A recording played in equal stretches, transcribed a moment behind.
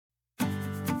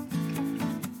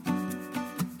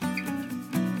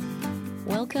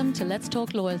Welcome to Let's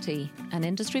Talk Loyalty, an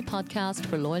industry podcast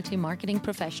for loyalty marketing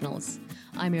professionals.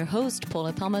 I'm your host,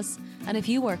 Paula Thomas, and if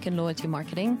you work in loyalty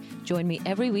marketing, join me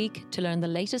every week to learn the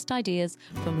latest ideas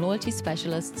from loyalty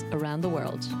specialists around the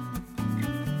world.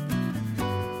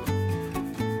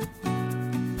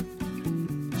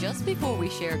 Just before we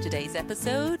share today's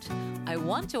episode, I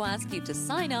want to ask you to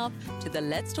sign up to the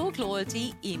Let's Talk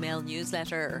Loyalty email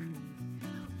newsletter.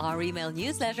 Our email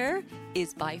newsletter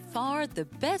is by far the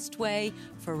best way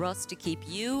for us to keep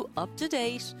you up to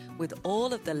date with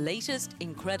all of the latest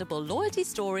incredible loyalty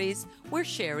stories we're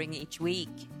sharing each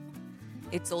week.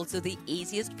 It's also the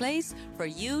easiest place for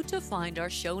you to find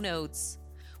our show notes,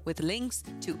 with links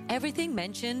to everything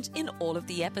mentioned in all of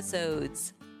the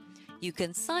episodes. You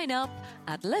can sign up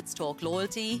at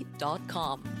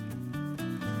letstalkloyalty.com.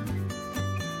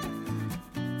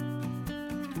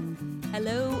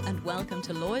 Hello and welcome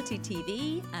to Loyalty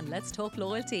TV and Let's Talk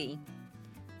Loyalty.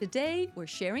 Today we're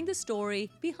sharing the story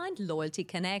behind Loyalty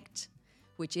Connect,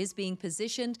 which is being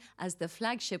positioned as the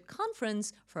flagship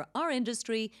conference for our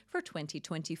industry for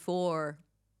 2024.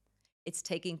 It's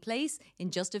taking place in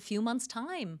just a few months'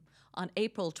 time, on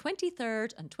April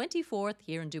 23rd and 24th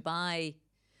here in Dubai,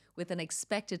 with an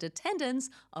expected attendance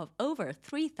of over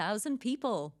 3,000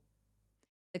 people.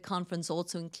 The conference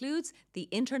also includes the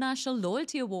International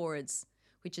Loyalty Awards,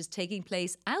 which is taking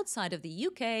place outside of the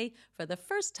UK for the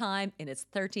first time in its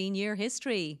 13-year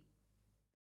history.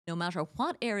 No matter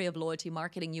what area of loyalty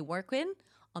marketing you work in,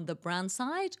 on the brand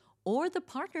side or the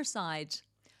partner side,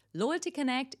 Loyalty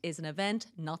Connect is an event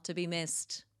not to be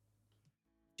missed.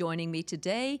 Joining me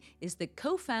today is the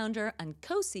co-founder and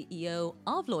co-CEO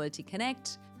of Loyalty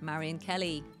Connect, Marion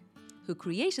Kelly, who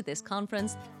created this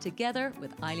conference together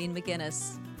with Eileen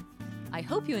McGuinness. I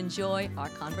hope you enjoy our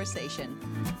conversation.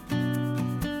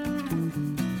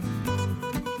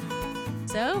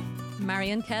 So,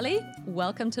 Marion Kelly,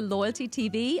 welcome to Loyalty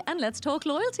TV and Let's Talk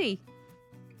Loyalty.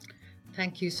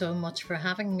 Thank you so much for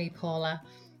having me, Paula.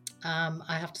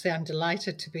 I have to say I'm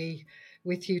delighted to be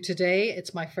with you today.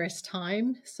 It's my first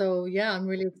time. So yeah, I'm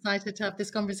really excited to have this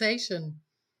conversation.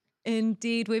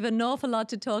 Indeed, we have an awful lot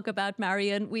to talk about,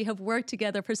 Marion. We have worked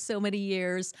together for so many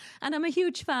years, and I'm a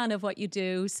huge fan of what you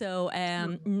do. So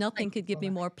nothing could give me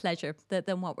more pleasure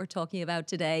than what we're talking about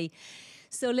today.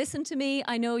 So listen to me.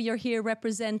 I know you're here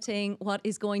representing what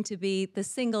is going to be the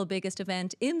single biggest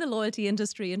event in the loyalty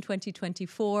industry in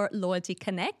 2024, Loyalty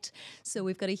Connect. So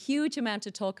we've got a huge amount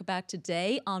to talk about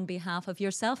today on behalf of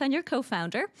yourself and your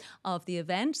co-founder of the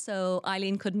event. So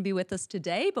Eileen couldn't be with us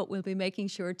today, but we'll be making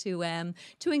sure to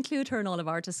include her in all of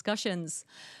our discussions.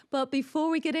 But before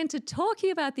we get into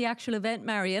talking about the actual event,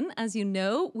 Marion, as you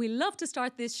know, we love to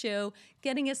start this show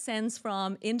getting a sense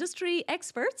from industry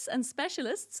experts and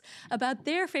specialists about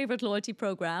their favourite loyalty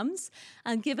programmes.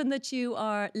 And given that you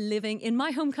are living in my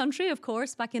home country, of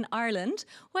course, back in Ireland,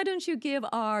 why don't you give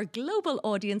our global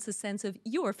audience a sense of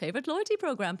your favourite loyalty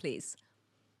programme, please?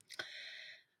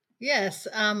 Yes,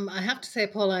 I have to say,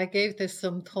 Paula, I gave this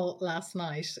some thought last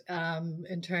night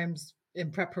in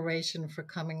preparation for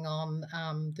coming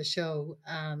on the show.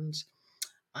 And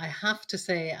I have to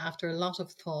say, after a lot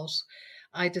of thought,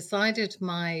 I decided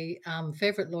my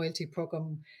favorite loyalty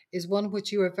program is one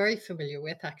which you are very familiar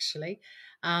with, actually,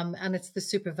 and it's the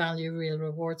Super Value Real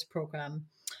Rewards program.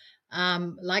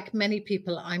 Like many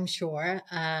people, I'm sure,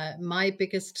 my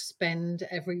biggest spend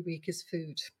every week is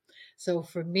food. So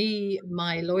for me,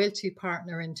 my loyalty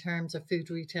partner in terms of food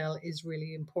retail is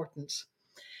really important.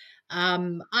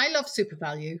 I love Super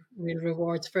Value Real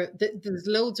Rewards there's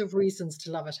loads of reasons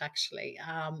to love it, actually.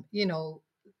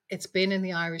 It's been in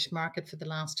the Irish market for the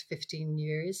last 15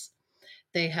 years.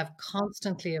 They have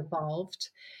constantly evolved.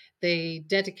 They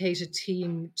dedicate a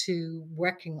team to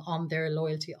working on their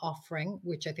loyalty offering,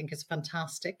 which I think is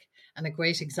fantastic and a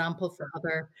great example for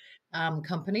other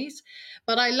companies.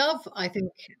 But I love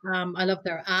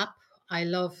their app. I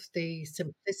love the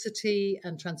simplicity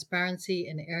and transparency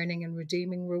in earning and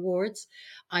redeeming rewards.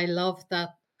 I love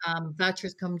that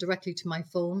vouchers come directly to my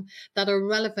phone that are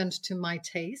relevant to my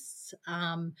tastes.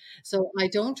 So I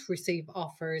don't receive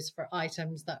offers for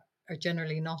items that are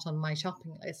generally not on my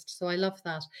shopping list. So I love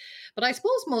that. But I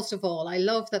suppose most of all, I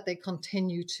love that they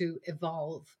continue to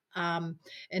evolve.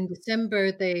 In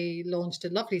December, they launched a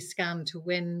lovely Scan to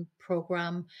Win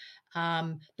program.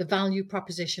 The value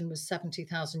proposition was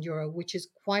 €70,000, which is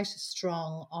quite a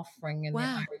strong offering in the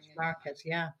Irish market.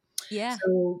 Yeah. Yeah.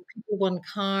 So people won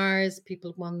cars,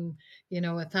 people won,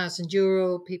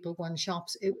 €1,000, people won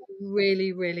shops. It was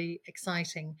really, really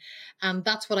exciting. And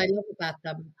that's what I love about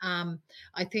them.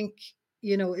 I think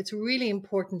it's really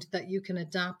important that you can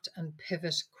adapt and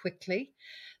pivot quickly.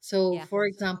 So, Yeah. for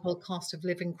example, cost of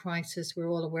living crisis, we're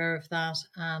all aware of that,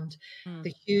 and Mm.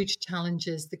 the huge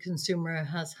challenges the consumer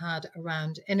has had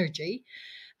around energy.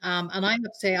 And I have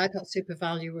to say, I thought Super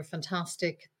Value were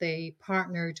fantastic. They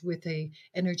partnered with a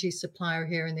energy supplier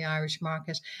here in the Irish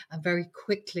market, and very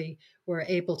quickly were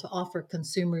able to offer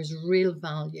consumers real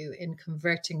value in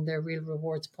converting their real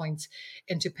rewards points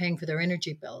into paying for their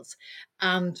energy bills.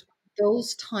 And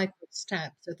those type of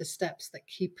steps are the steps that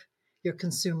keep your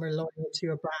consumer loyal to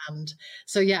your brand.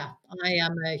 So yeah, I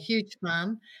am a huge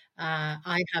fan.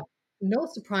 I have no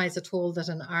surprise at all that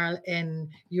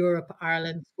in Europe,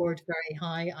 Ireland scored very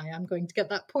high. I am going to get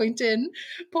that point in,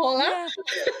 Paula.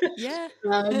 Yeah.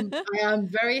 Yeah. I am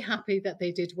very happy that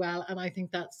they did well, and I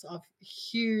think that's of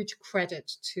huge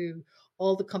credit to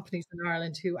all the companies in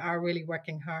Ireland who are really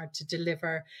working hard to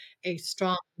deliver a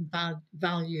strong,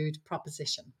 valued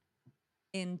proposition.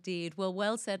 Indeed. Well,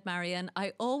 well said, Marion.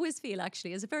 I always feel,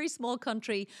 actually, as a very small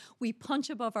country, we punch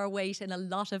above our weight in a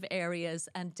lot of areas.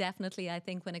 And definitely, I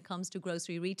think when it comes to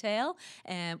grocery retail,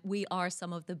 we are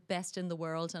some of the best in the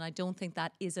world. And I don't think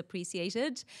that is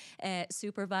appreciated.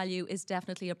 Super Value is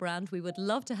definitely a brand we would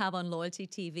love to have on Loyalty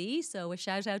TV. So a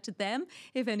shout out to them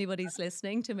if anybody's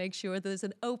listening, to make sure there's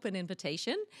an open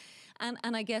invitation.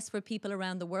 And I guess for people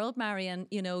around the world, Marion,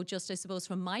 just I suppose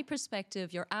from my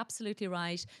perspective, you're absolutely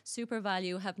right. Super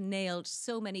Value have nailed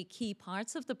so many key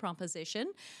parts of the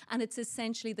proposition. And it's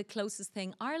essentially the closest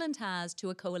thing Ireland has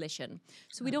to a coalition.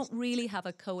 So we don't really have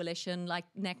a coalition like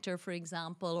Nectar, for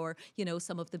example, or,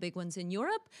 some of the big ones in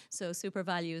Europe. So Super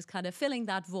Value is kind of filling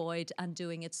that void and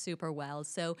doing it super well.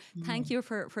 So thank Mm, you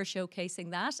for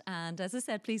showcasing that. And as I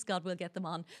said, please God, we'll get them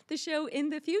on the show in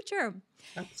the future.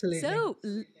 absolutely. So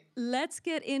let's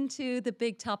get into the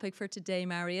big topic for today,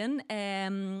 Marion.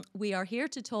 We are here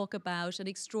to talk about an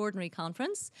extraordinary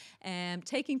conference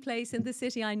taking place in the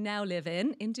city I now live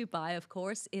in Dubai, of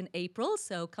course, in April.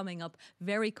 So coming up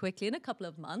very quickly in a couple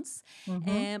of months.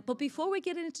 Hmm. But before we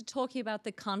get into talking about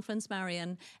the conference,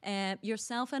 Marion,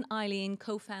 yourself and Eileen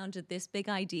co-founded this big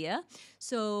idea.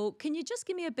 So can you just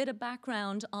give me a bit of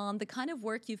background on the kind of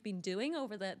work you've been doing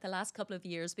over the last couple of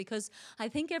years? Because I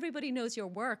think everybody knows your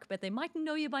work, but they mightn't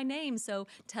know you by name. So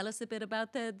tell us a bit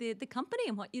about the company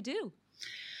and what you do.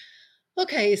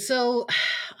 Okay, so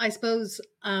I suppose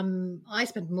I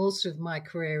spent most of my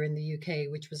career in the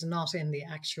UK, which was not in the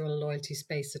actual loyalty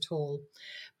space at all.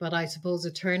 But I suppose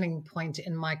a turning point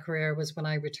in my career was when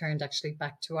I returned actually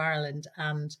back to Ireland.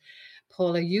 And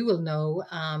Paula, you will know,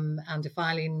 and if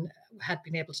Eileen had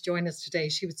been able to join us today,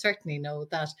 she would certainly know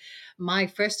that my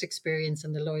first experience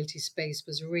in the loyalty space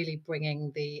was really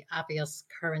bringing the Avios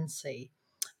currency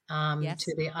to Yes.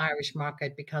 the Irish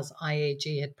market because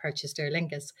IAG had purchased Aer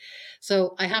Lingus.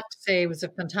 So I have to say it was a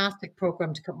fantastic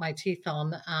program to cut my teeth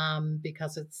on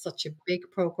because it's such a big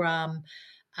program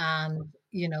and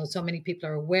so many people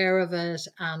are aware of it,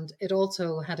 and it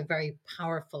also had a very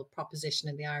powerful proposition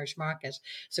in the Irish market.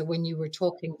 So when you were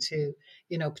talking to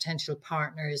potential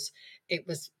partners, it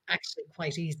was actually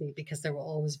quite easy because they were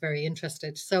always very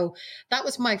interested. So that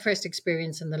was my first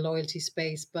experience in the loyalty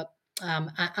space, but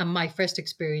and my first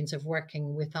experience of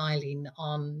working with Eileen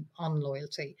on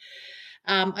loyalty.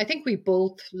 I think we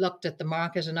both looked at the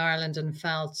market in Ireland and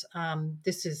felt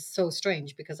this is so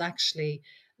strange because actually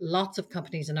lots of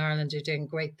companies in Ireland are doing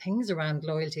great things around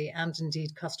loyalty and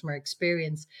indeed customer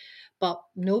experience, but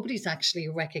nobody's actually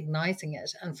recognizing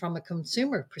it. And from a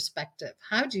consumer perspective,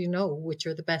 how do you know which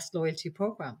are the best loyalty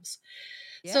programs?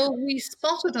 Yeah. So we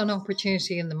spotted an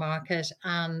opportunity in the market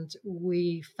and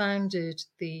we founded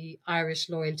the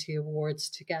Irish Loyalty Awards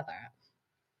together.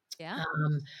 Yeah.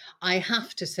 Um, I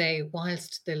have to say,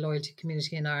 whilst the loyalty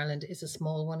community in Ireland is a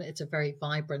small one, it's a very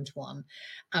vibrant one.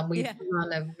 And we've Yeah.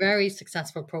 run a very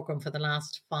successful program for the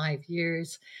last 5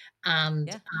 years. And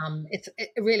Yeah.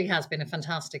 it really has been a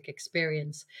fantastic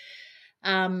experience.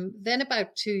 Then,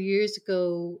 about 2 years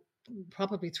ago,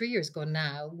 probably 3 years ago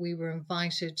now, we were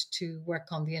invited to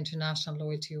work on the International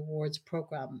Loyalty Awards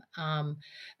program.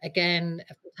 Again,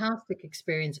 a fantastic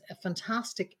experience, a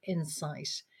fantastic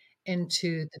insight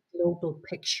into the global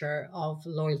picture of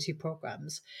loyalty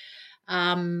programs.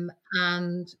 And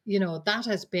that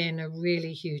has been a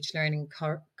really huge learning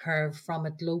curve from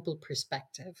a global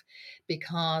perspective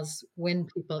because when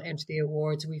people enter the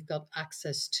awards, we've got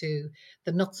access to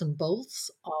the nuts and bolts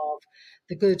of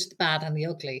the good, the bad, and the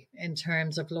ugly in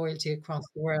terms of loyalty across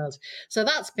the world. So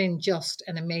that's been just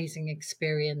an amazing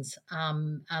experience,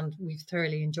 and we've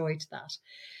thoroughly enjoyed that.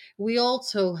 We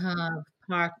also have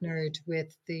partnered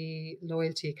with the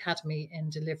Loyalty Academy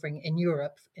in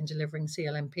Europe, in delivering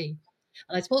CLMP.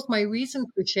 And I suppose my reason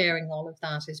for sharing all of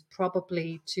that is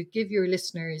probably to give your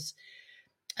listeners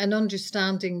an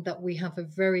understanding that we have a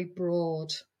very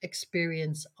broad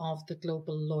experience of the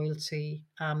global loyalty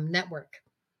network.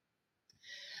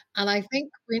 And I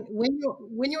think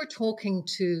when you're talking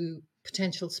to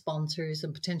potential sponsors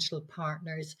and potential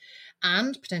partners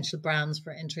and potential brands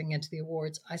for entering into the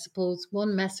awards, I suppose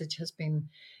one message has been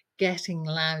getting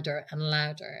louder and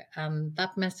louder. And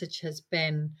that message has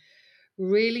been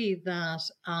really that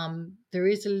there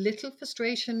is a little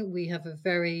frustration. We have a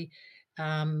very,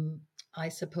 um, I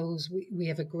suppose, we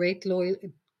have a great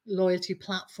loyalty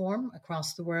platform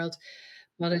across the world,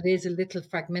 but it is a little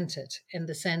fragmented in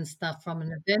the sense that from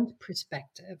an event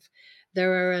perspective,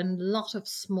 there are a lot of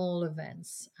small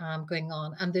events going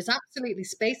on, and there's absolutely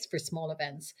space for small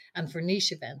events and for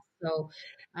niche events. So,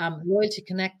 Loyalty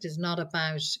Connect is not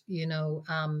about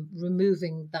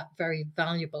removing that very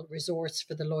valuable resource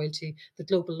for the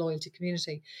global loyalty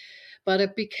community, but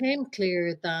it became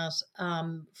clear that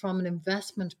from an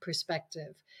investment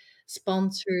perspective,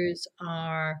 sponsors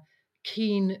are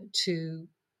keen to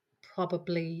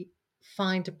probably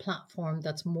find a platform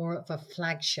that's more of a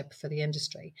flagship for the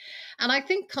industry. And I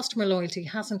think customer loyalty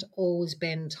hasn't always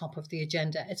been top of the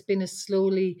agenda. It's been a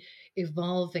slowly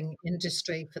evolving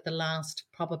industry for the last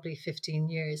probably 15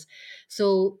 years.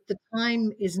 So the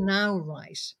time is now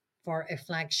right for a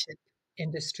flagship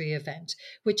industry event,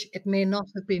 which it may not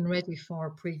have been ready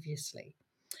for previously.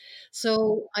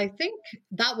 So I think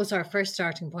that was our first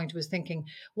starting point, was thinking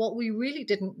what we really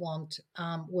didn't want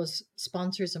was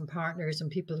sponsors and partners and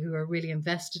people who are really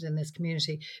invested in this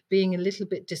community being a little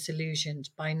bit disillusioned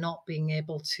by not being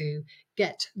able to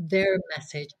get their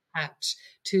message out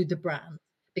to the brand,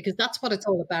 because that's what it's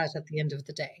all about at the end of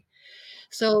the day.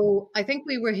 So I think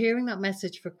we were hearing that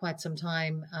message for quite some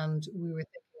time, and we were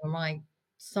thinking, all right,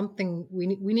 something we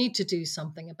need to do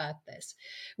something about this.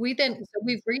 We've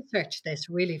researched this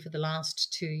really for the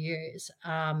last 2 years.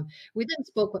 We then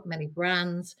spoke with many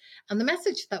brands, and the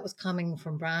message that was coming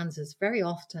from brands is very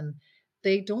often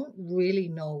they don't really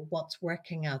know what's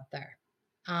working out there.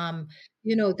 Um,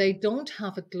 they don't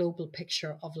have a global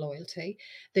picture of loyalty.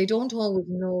 They don't always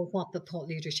know what the thought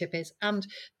leadership is. And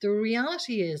the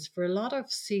reality is, for a lot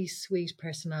of C suite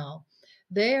personnel,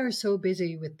 they are so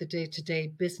busy with the day to day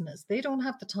business, they don't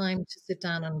have the time to sit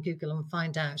down on Google and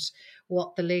find out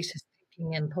what the latest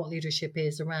thinking and thought leadership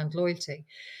is around loyalty.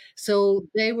 So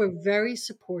they were very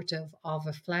supportive of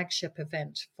a flagship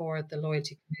event for the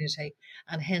loyalty community,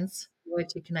 and hence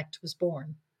Loyalty Connect was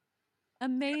born.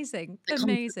 Amazing, The concept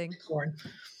amazing. was born.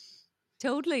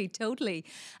 Totally, totally.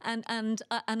 And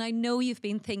I know you've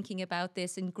been thinking about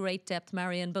this in great depth,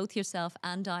 Marion, both yourself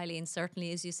and Eileen,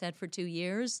 certainly, as you said, for 2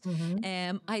 years.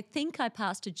 Hmm. I think I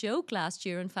passed a joke last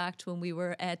year, in fact, when we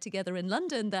were together in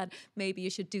London, that maybe you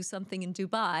should do something in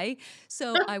Dubai.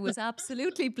 So I was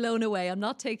absolutely blown away. I'm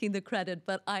not taking the credit,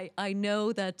 but I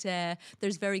know that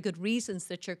there's very good reasons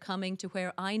that you're coming to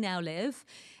where I now live.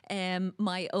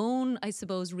 My own, I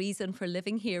suppose, reason for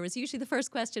living here is usually the first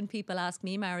question people ask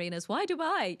me, Marion, is why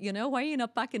Dubai? Why are you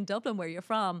not back in Dublin where you're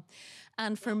from?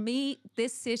 And for me,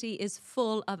 this city is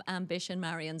full of ambition,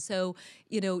 Marion. So,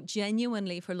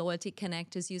 genuinely for Loyalty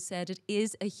Connect, as you said, it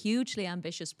is a hugely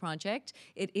ambitious project.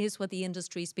 It is what the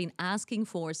industry's been asking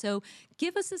for. So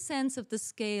give us a sense of the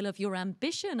scale of your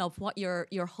ambition, of what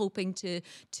you're hoping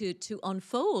to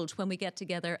unfold when we get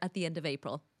together at the end of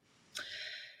April.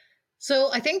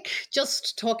 So I think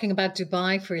just talking about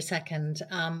Dubai for a second,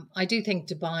 I do think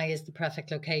Dubai is the perfect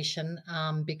location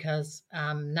because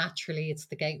naturally it's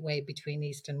the gateway between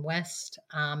East and West.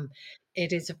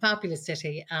 It is a fabulous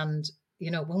city, and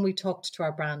when we talked to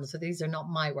our brands, so these are not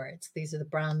my words; these are the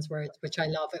brands' words, which I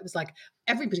love. It was like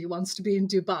everybody wants to be in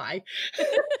Dubai,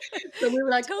 so we were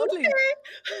like, Totally.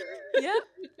 okay, Yeah,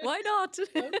 why not?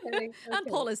 okay, And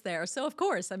Paul okay. is there. So, of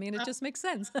course, I mean, it just makes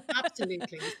sense.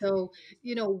 Absolutely. So,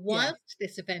 Yeah. whilst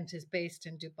this event is based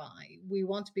in Dubai, we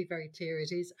want to be very clear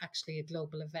it is actually a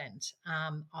global event.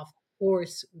 Of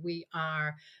course, we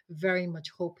are very much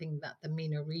hoping that the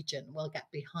MENA region will get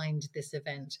behind this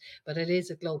event, but it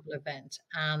is a global event.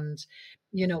 And,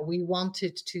 we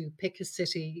wanted to pick a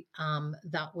city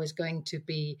that was going to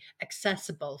be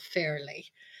accessible fairly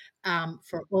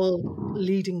for all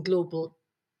leading global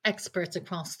experts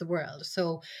across the world.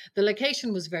 So the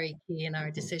location was very key in our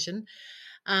decision.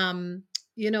 Um,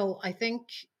 I think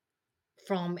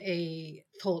from a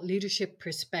thought leadership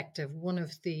perspective, one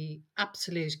of the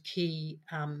absolute key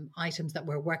items that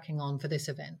we're working on for this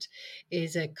event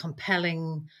is a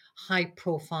compelling, high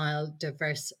profile,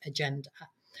 diverse agenda.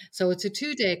 So it's a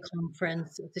 2 day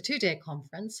conference. It's a 2 day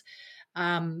conference.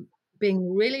 Um,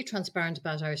 being really transparent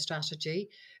about our strategy,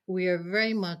 we are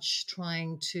very much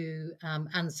trying to,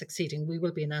 and succeeding. We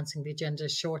will be announcing the agenda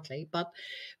shortly, but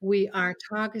we are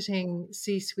targeting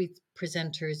C suite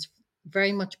presenters,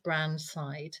 very much brand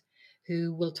side,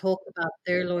 who will talk about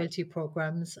their loyalty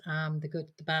programs, the good,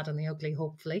 the bad, and the ugly,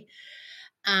 hopefully.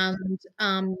 And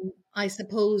I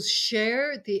suppose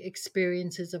share the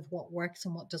experiences of what works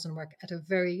and what doesn't work at a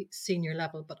very senior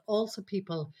level, but also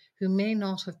people who may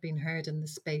not have been heard in the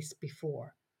space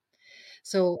before.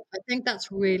 So I think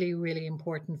that's really, really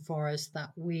important for us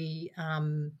that we,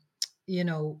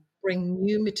 bring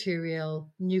new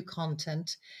material, new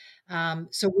content.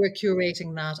 So we're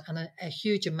curating that, and a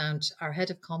huge amount. Our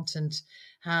head of content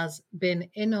has been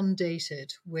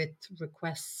inundated with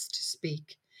requests to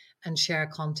speak and share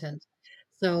content.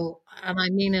 So, and I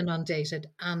mean inundated,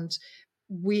 and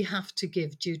we have to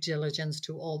give due diligence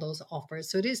to all those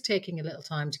offers. So it is taking a little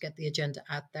time to get the agenda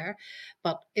out there,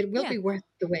 but it will Yeah. be worth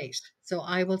the wait. So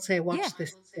I will say Yeah. watch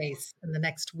this space in the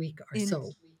next week or In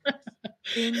so.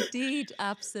 Indeed,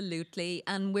 absolutely.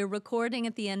 And we're recording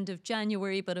at the end of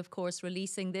January, but of course,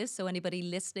 releasing this. So, anybody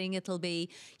listening, it'll be,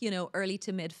 early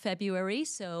to mid February.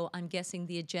 So, I'm guessing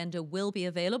the agenda will be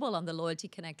available on the Loyalty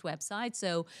Connect website.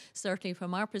 So, certainly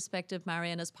from our perspective,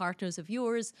 Marion, as partners of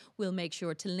yours, we'll make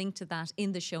sure to link to that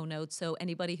in the show notes. So,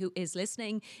 anybody who is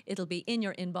listening, it'll be in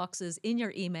your inboxes, in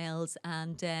your emails,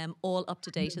 and all up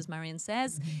to date, as Marion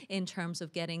says, in terms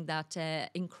of getting that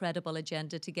incredible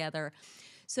agenda together.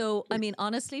 So, I mean,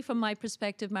 honestly, from my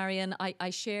perspective, Marian, I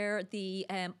share the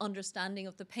understanding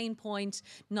of the pain point,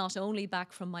 not only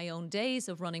back from my own days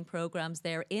of running programs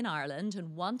there in Ireland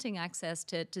and wanting access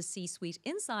to C suite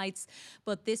insights,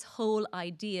 but this whole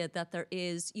idea that there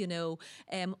is,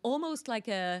 almost like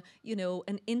an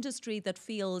industry that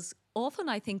feels often,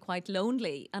 I think, quite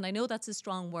lonely. And I know that's a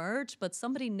strong word, but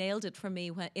somebody nailed it for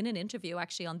me in an interview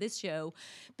actually on this show.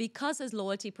 Because as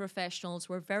loyalty professionals,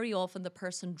 we're very often the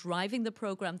person driving the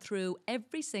program through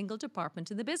every single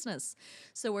department in the business.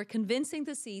 So we're convincing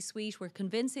the C suite, we're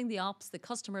convincing the ops, the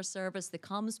customer service, the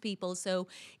comms people. So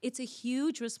it's a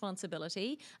huge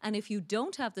responsibility. And if you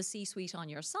don't have the C suite on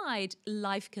your side,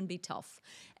 life can be tough.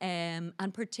 And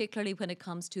particularly when it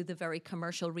comes to the very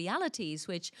commercial realities,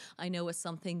 which I know is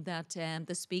something that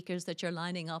the speakers that you're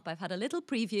lining up, I've had a little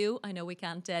preview. I know we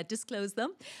can't disclose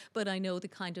them, but I know the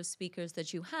kind of speakers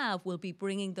that you have will be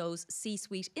bringing those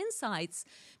C-suite insights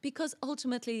because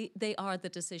ultimately they are the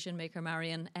decision maker,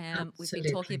 Marion. We've been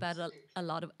talking Absolutely.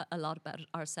 about a lot about it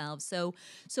ourselves.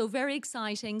 So very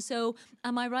exciting. So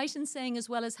am I right in saying, as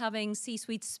well as having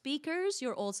C-suite speakers,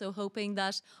 you're also hoping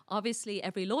that obviously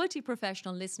every loyalty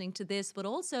professional listening to this, but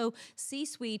also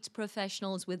C-suite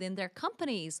professionals within their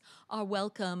companies are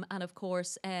welcome, and of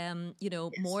course,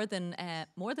 Yes. more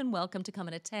than welcome to come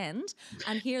and attend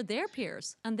and hear their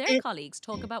peers and their It, colleagues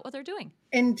talk about what they're doing.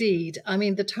 Indeed. I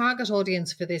mean, the target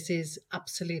audience for this is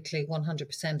absolutely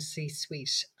 100% C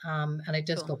suite. And it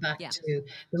does Cool. go back Yeah. to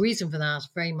the reason for that,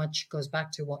 very much goes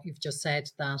back to what you've just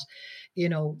said that,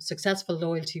 successful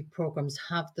loyalty programs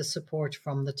have the support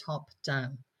from the top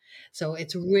down. So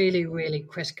it's really, really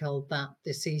critical that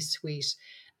the C suite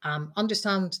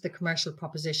understand the commercial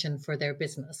proposition for their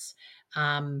business.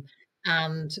 Um,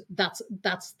 and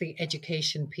that's the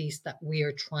education piece that we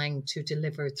are trying to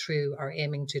deliver through or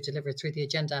aiming to deliver through the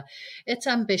agenda. It's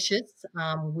ambitious.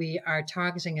 We are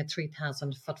targeting a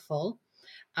 3,000 footfall.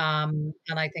 And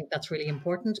I think that's really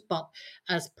important. But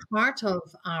as part of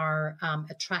our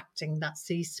attracting that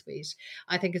C suite,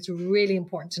 I think it's really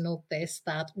important to note this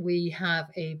that we have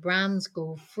a Brands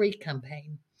Go Free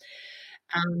campaign.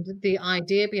 And the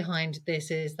idea behind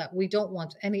this is that we don't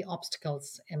want any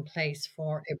obstacles in place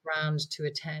for a brand to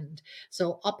attend.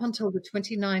 So, up until the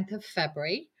 29th of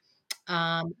February,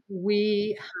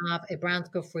 we have a Brands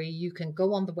Go Free. You can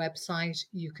go on the website,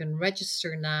 you can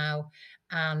register now,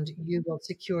 and you will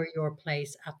secure your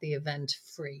place at the event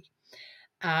free.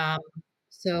 Um,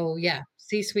 so, yeah,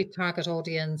 C suite target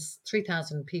audience,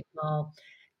 3,000 people,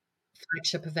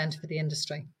 flagship event for the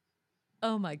industry.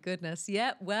 Oh my goodness.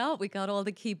 Yeah. Well, we got all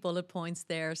the key bullet points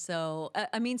there. So,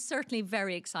 I mean, certainly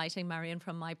very exciting, Marion,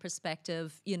 from my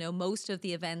perspective. Most of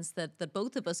the events that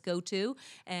both of us go to,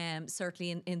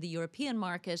 certainly in the European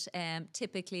market,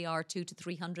 typically are 200 to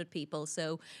 300 people.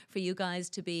 So, for you guys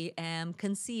to be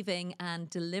conceiving and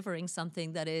delivering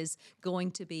something that is going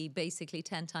to be basically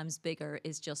 10 times bigger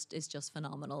is just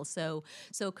phenomenal. So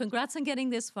congrats on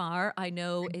getting this far. I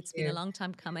know Thank it's been a you. long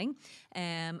time coming.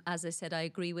 As I said, I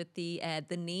agree with the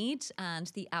the need and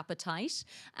the appetite.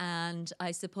 And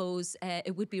I suppose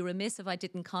it would be remiss if I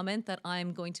didn't comment that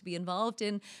I'm going to be involved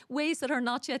in ways that are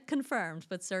not yet confirmed,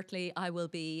 but certainly I will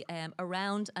be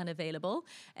around and available,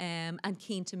 and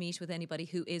keen to meet with anybody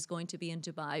who is going to be in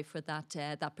Dubai for that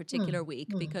particular Mm, week,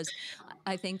 mm, because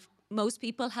I think most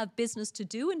people have business to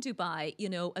do in Dubai,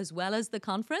 as well as the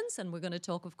conference. And we're going to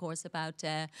talk, of course, about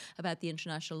the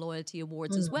International Loyalty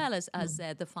Awards as mm, well as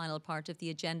mm, the final part of the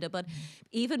agenda. But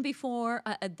even before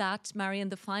that, Marion,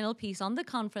 the final piece on the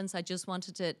conference I just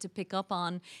wanted to pick up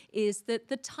on is the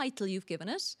title you've given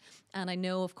it. And I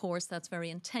know, of course, that's very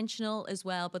intentional as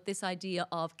well. But this idea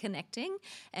of connecting,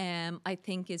 I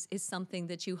think, is something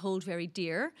that you hold very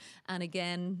dear. And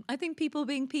again, I think people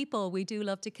being people, we do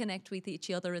love to connect with each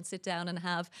other and sit down and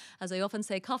have, as I often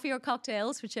say, coffee or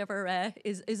cocktails, whichever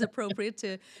is appropriate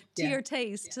to yeah. your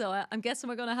taste. So I'm guessing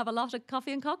we're going to have a lot of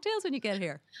coffee and cocktails when you get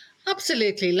here.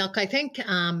 Absolutely. Look, I think,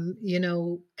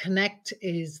 connect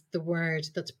is the word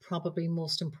that's probably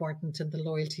most important in the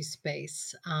loyalty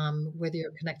space. Whether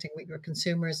you're connecting with your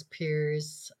consumers,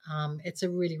 peers, it's a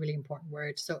really, really important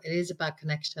word. So it is about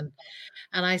connection.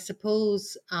 And I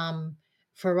suppose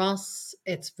for us,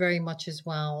 it's very much as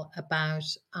well about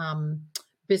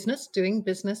business, doing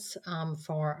business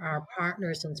for our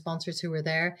partners and sponsors who are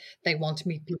there. They want to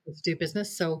meet people to do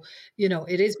business. So,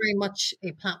 it is very much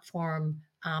a platform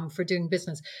for doing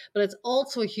business, but it's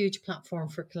also a huge platform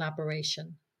for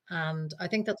collaboration. And I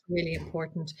think that's really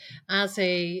important. As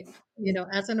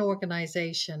as an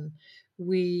organization,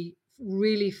 we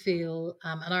really feel,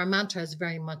 and our mantra is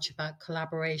very much about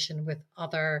collaboration with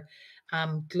other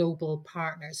global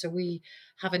partners. So we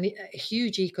have a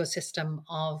huge ecosystem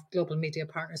of global media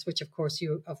partners, which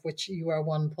of which you are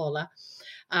one, Paula.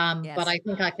 But Yes. I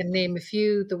think I can name a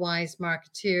few: the Wise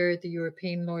Marketeer, the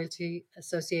European Loyalty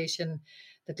Association,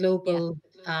 the Yeah. Global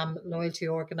Loyalty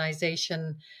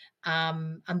Organization,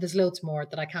 and there's loads more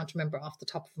that I can't remember off the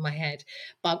top of my head.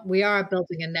 But we are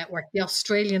building a network. The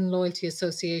Australian Loyalty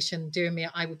Association, dear me,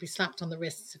 I would be slapped on the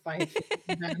wrists if I had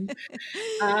forgotten them.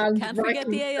 And Can't forget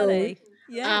the rightly so. ALA.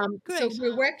 Yeah, So great.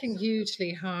 we're working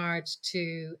hugely hard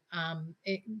to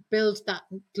build that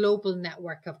global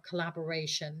network of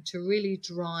collaboration to really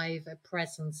drive a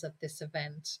presence at this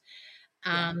event.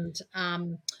 Yeah.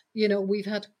 And, we've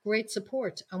had great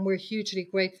support and we're hugely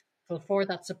grateful for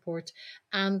that support.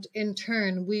 And in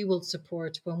turn, we will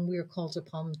support when we're called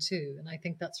upon to. And I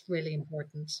think that's really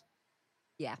important.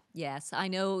 Yeah, yes. I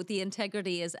know the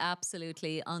integrity is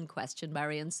absolutely unquestioned,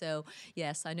 Marion. So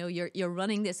yes, I know you're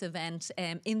running this event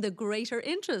in the greater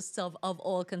interests of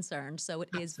all concerned. So it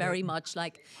is very Absolutely. much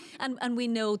like, and we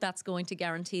know that's going to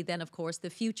guarantee then, of course,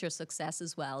 the future success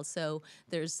as well. So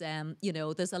there's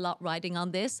a lot riding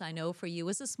on this. I know for you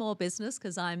as a small business,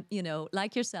 because I'm,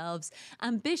 like yourselves,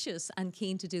 ambitious and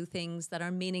keen to do things that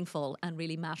are meaningful and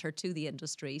really matter to the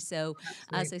industry. So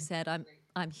as I Absolutely. said,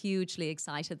 I'm hugely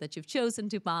excited that you've chosen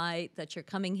Dubai, that you're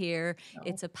coming here. No,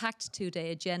 It's a packed 2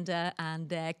 day agenda, and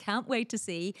can't wait to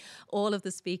see all of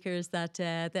the speakers that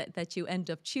you end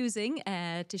up choosing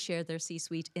to share their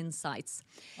C-suite insights.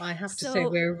 I have to say So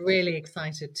we're really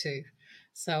excited too.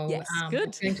 So yes, it's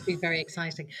good. going to be very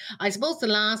exciting. I suppose the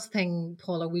last thing,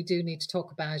 Paula, we do need to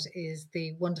talk about is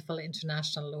the wonderful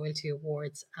International Loyalty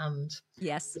Awards and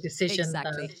Yes, the decision that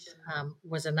exactly.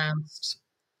 was announced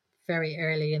very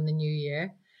early in the new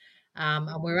year. And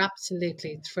we're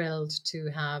absolutely thrilled to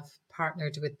have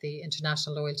partnered with the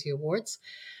International Loyalty Awards.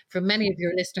 For many of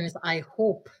your listeners, I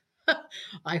hope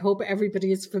I hope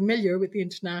everybody is familiar with the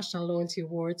International Loyalty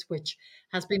Awards, which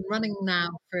has been running now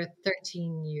for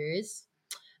 13 years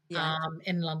Yeah.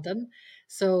 in London.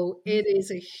 So Mhm. it is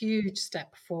a huge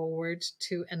step forward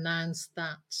to announce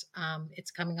that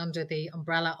it's coming under the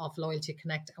umbrella of Loyalty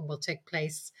Connect and will take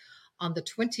place on the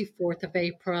 24th of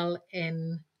April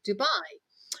in Dubai.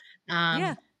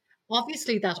 Yeah. Um,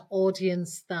 Obviously, that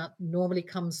audience that normally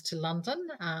comes to London,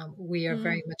 we are Mm.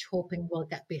 very much hoping will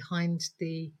get behind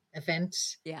the event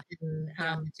Yeah. in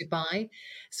Yeah. Dubai.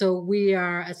 So we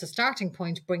are, as a starting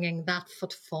point, bringing that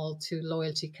footfall to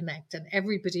Loyalty Connect, and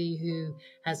everybody who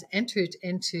has entered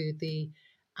into the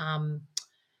um,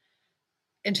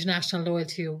 International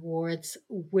Loyalty Awards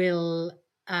will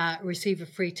receive a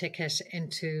free ticket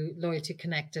into Loyalty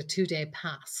Connect, a 2 day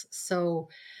pass. So,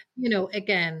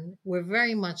 again, we're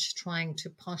very much trying to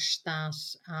push that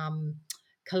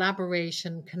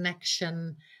collaboration,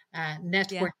 connection, Yeah.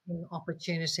 networking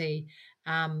opportunity.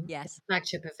 It's Yes. a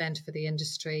flagship event for the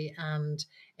industry, and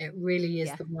it really is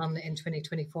Yeah. the one in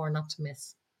 2024 not to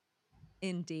miss.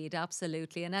 Indeed,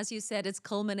 absolutely. And as you said, it's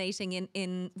culminating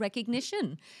in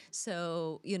recognition.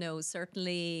 So,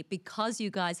 certainly because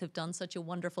you guys have done such a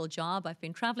wonderful job, I've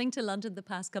been traveling to London the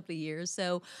past couple of years.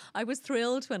 So I was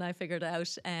thrilled when I figured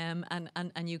out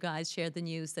and you guys shared the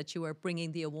news that you were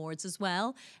bringing the awards as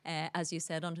well, as you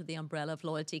said, under the umbrella of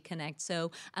Loyalty Connect.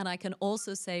 So, and I can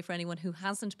also say for anyone who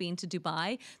hasn't been to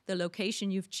Dubai, the location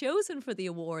you've chosen for the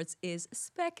awards is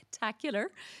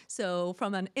spectacular. So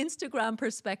from an Instagram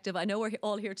perspective, I know we're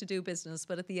all here to do business,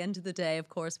 but at the end of the day, of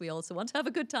course, we also want to have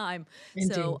a good time.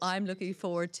 So Indeed. I'm looking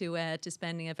forward to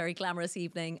spending a very glamorous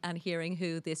evening and hearing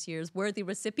who this year's worthy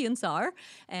recipients are,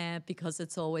 because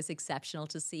it's always exceptional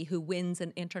to see who wins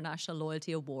an international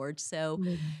loyalty award. So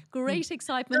Mm. great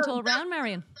excitement That, all round,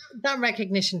 Marion. that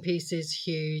recognition piece is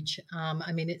huge.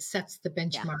 I mean, it sets the Yeah,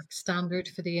 benchmark standard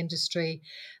for the industry.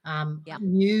 yeah,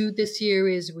 New this year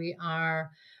is we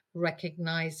are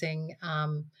recognizing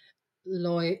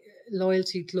loy-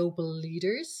 loyalty global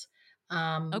leaders,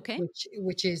 okay,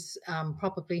 which is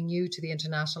probably new to the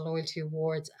International Loyalty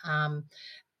Awards,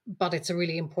 but it's a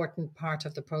really important part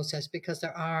of the process because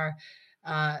there are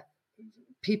uh,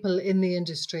 people in the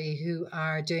industry who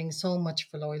are doing so much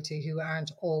for loyalty who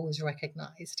aren't always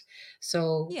recognized.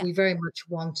 So yeah, we very much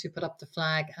want to put up the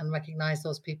flag and recognize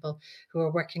those people who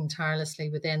are working tirelessly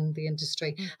within the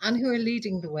industry mm, and who are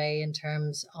leading the way in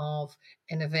terms of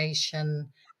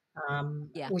innovation.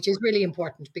 yeah, Which is really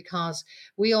important because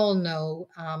we all know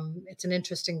it's an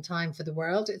interesting time for the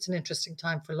world. It's an interesting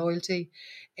time for loyalty.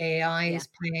 AI yeah, is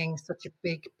playing such a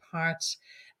big part.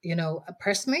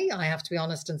 Personally, I have to be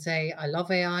honest and say I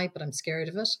love AI, but I'm scared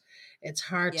of it. It's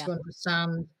hard yeah. to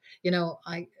understand.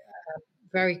 I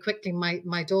very quickly,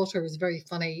 my daughter is very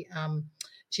funny.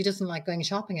 She doesn't like going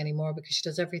shopping anymore because she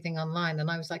does everything online. And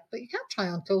I was like, but you can't try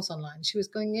on clothes online. She was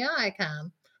going, yeah, I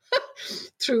can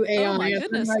through Oh AI. my And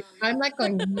goodness. I'm like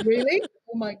going, really?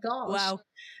 Oh my gosh. Wow.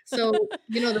 So,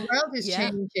 the world is Yeah,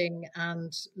 changing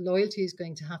and loyalty is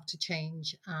going to have to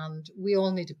change. And we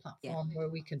all need a yeah, platform where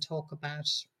we can talk about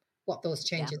what those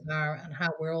yeah. changes are and how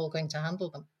we're all going to handle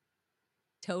them.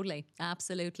 Totally,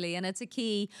 absolutely. And it's a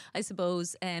key, I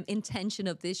suppose, intention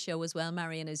of this show as well,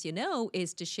 Marion, as you know,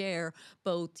 is to share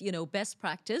both, best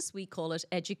practice, we call it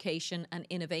education and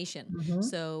innovation. Hmm.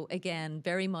 So, again,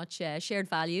 very much shared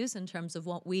values in terms of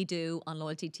what we do on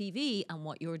Loyalty TV and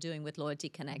what you're doing with Loyalty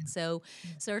Connect. So,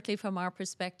 certainly from our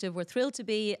perspective, we're thrilled to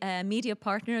be a media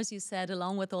partner, as you said,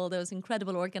 along with all those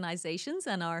incredible organizations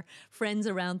and our friends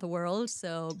around the world.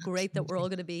 So, great that we're all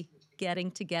Absolutely. going to be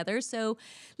getting together. So,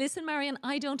 listen, Marion,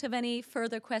 I don't have any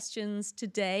further questions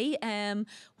today.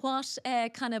 What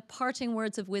kind of parting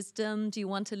words of wisdom do you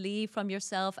want to leave from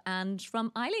yourself and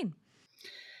from Eileen?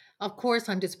 Of course,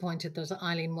 I'm disappointed that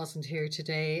Eileen wasn't here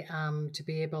today to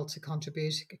be able to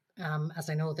contribute, as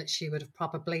I know that she would have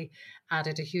probably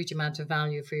added a huge amount of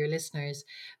value for your listeners.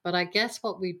 But I guess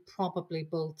what we'd probably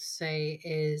both say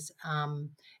is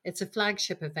it's a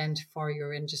flagship event for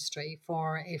your industry.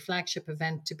 For a flagship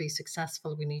event to be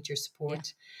successful, we need your Yeah,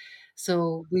 support.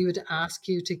 So we would ask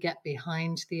you to get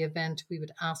behind the event. We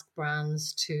would ask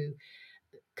brands to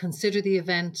consider the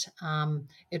event.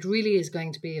 It really is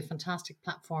going to be a fantastic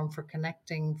platform for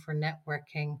connecting, for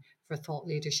networking, for thought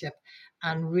leadership,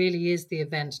 and really is the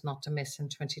event not to miss in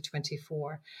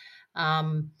 2024.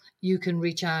 You can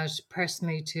reach out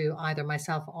personally to either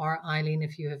myself or Eileen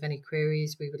if you have any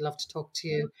queries. We would love to talk to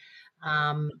you.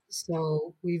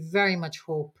 So we very much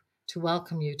hope to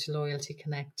welcome you to Loyalty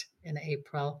Connect in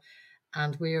April.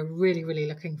 And we're really, really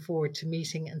looking forward to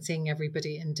meeting and seeing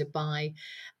everybody in Dubai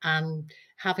and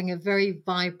having a very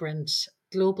vibrant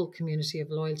global community of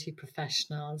loyalty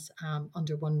professionals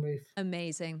under one roof.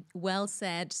 amazing. Well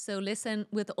said. So, listen,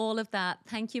 with all of that,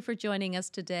 thank you for joining us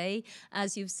today.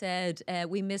 As you've said,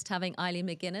 we missed having Eileen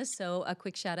McGuinness. So, a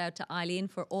quick shout out to Eileen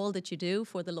for all that you do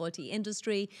for the loyalty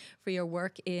industry, for your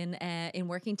work in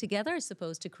working together, I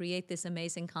suppose, to create this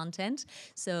amazing content.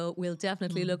 So, we'll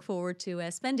definitely look forward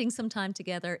to spending some time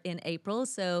together in April.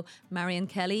 So, Marion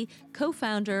Kelly, co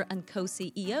founder and co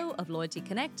CEO of Loyalty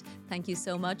Connect, thank you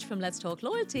so much from Let's Talk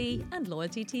Loyalty and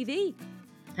Loyalty TV.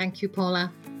 Thank you,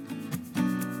 Paula.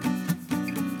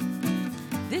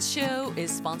 This show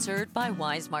is sponsored by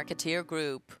Wise Marketeer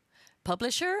Group,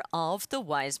 publisher of The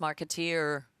Wise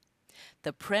Marketeer,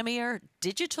 the premier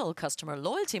digital customer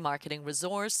loyalty marketing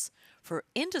resource for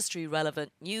industry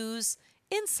relevant news,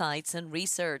 insights, and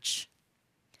research.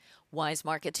 Wise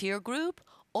Marketeer Group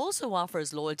also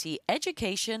offers loyalty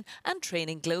education and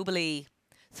training globally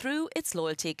through its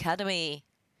Loyalty Academy,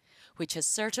 which has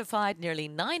certified nearly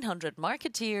 900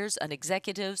 marketeers and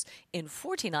executives in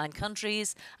 49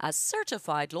 countries as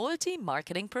certified loyalty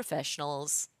marketing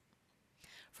professionals.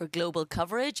 For global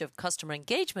coverage of customer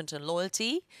engagement and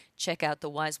loyalty, check out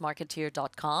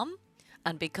thewisemarketeer.com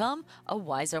and become a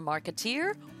wiser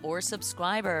marketeer or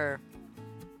subscriber.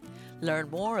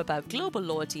 Learn more about global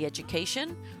loyalty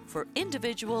education for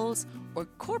individuals or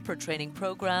corporate training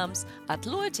programs at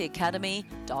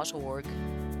loyaltyacademy.org.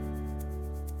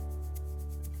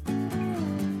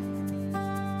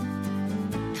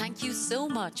 Thank you so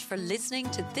much for listening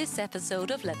to this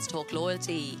episode of Let's Talk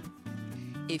Loyalty.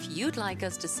 If you'd like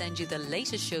us to send you the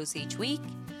latest shows each week,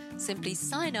 simply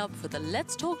sign up for the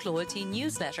Let's Talk Loyalty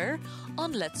newsletter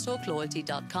on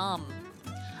letstalkloyalty.com,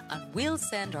 and we'll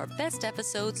send our best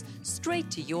episodes straight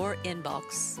to your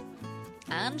inbox.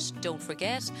 And don't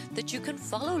forget that you can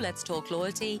follow Let's Talk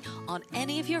Loyalty on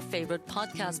any of your favourite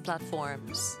podcast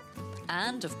platforms.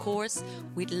 And of course,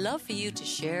 we'd love for you to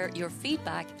share your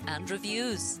feedback and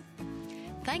reviews.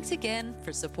 Thanks again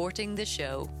for supporting the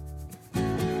show.